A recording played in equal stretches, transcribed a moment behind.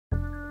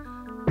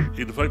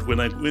In fact, when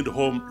I went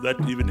home that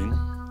evening,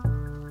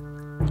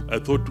 I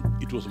thought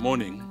it was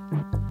morning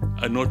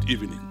and not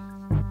evening.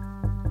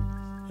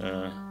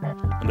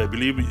 And I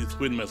believe it's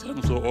when my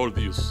son saw all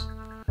this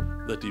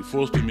that he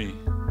forced me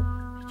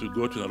to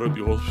go to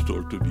Nairobi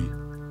Hospital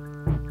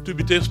to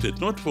be tested,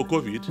 not for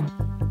COVID,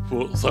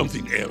 for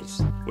something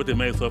else. What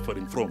am I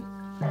suffering from?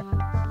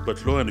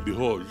 But lo and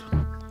behold,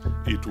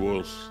 it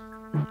was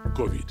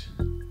COVID.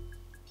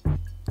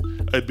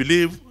 I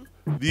believe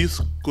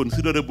this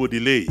considerable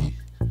delay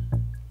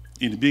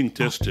in being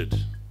tested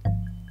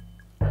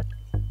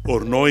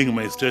or knowing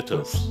my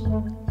status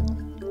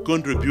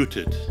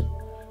contributed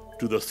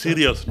to the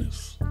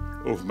seriousness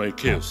of my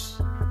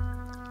case,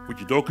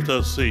 which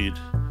doctors said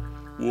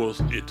was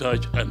a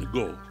touch and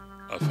go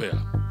affair.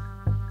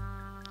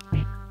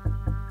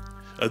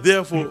 I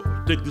therefore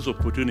take this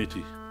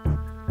opportunity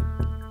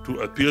to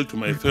appeal to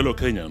my fellow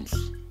Kenyans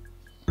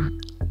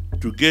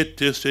to get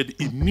tested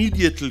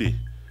immediately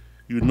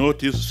you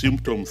notice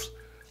symptoms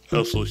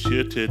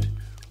associated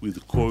with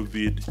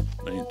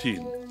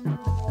COVID-19.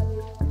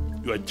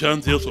 Your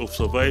chances of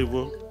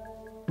survival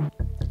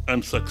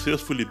and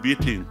successfully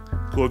beating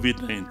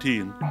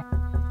COVID-19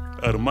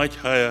 are much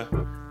higher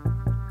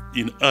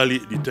in early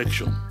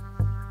detection.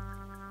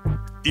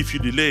 If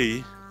you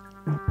delay,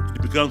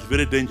 it becomes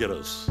very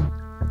dangerous,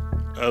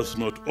 as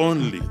not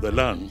only the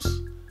lungs,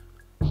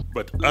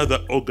 but other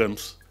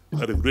organs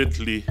are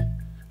greatly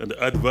and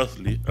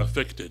adversely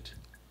affected.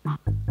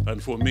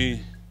 And for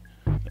me,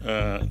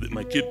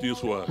 my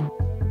kidneys were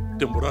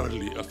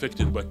temporarily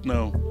affected, but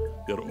now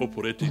they are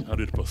operating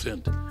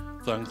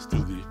 100% thanks to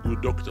the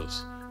good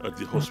doctors at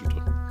the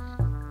hospital.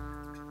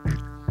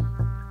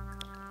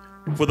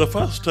 For the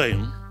first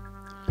time,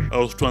 I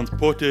was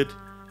transported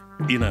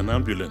in an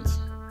ambulance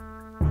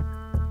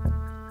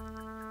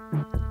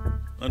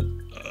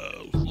and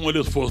more or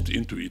less forced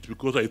into it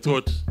because I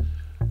thought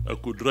I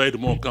could ride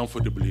more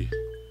comfortably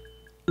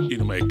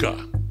in my car.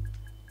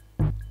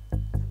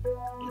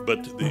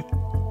 But the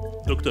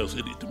doctor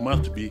said it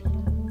must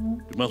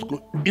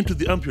go into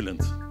the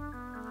ambulance.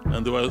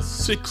 And there were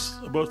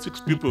about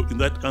six people in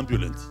that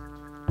ambulance.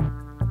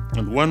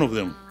 And one of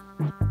them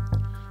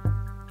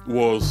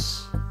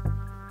was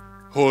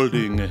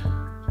holding a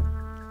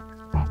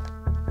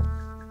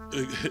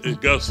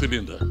gas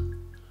cylinder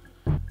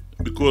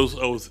because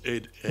I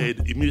had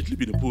immediately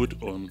been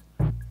put on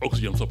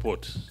oxygen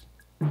support.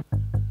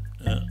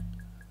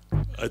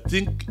 I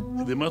think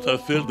they must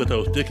have felt that I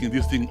was taking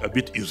this thing a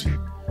bit easy.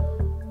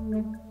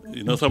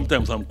 You know,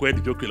 sometimes I'm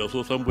quite jocular,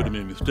 so somebody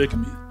may mistake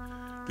me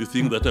to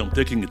think that I'm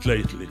taking it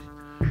lightly.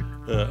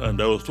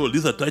 And I was told,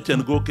 this is a touch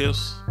and go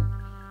case.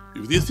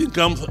 If this thing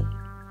comes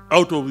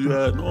out of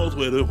your nose,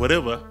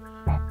 wherever,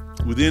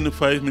 within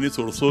 5 minutes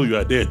or so, you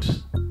are dead.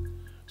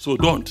 So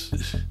don't.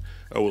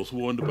 I was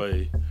warned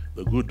by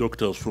the good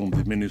doctors from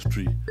the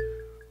Ministry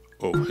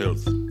of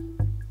Health.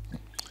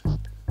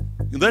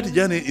 In that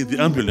journey in the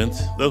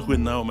ambulance, that's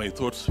when now my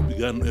thoughts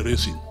began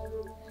racing.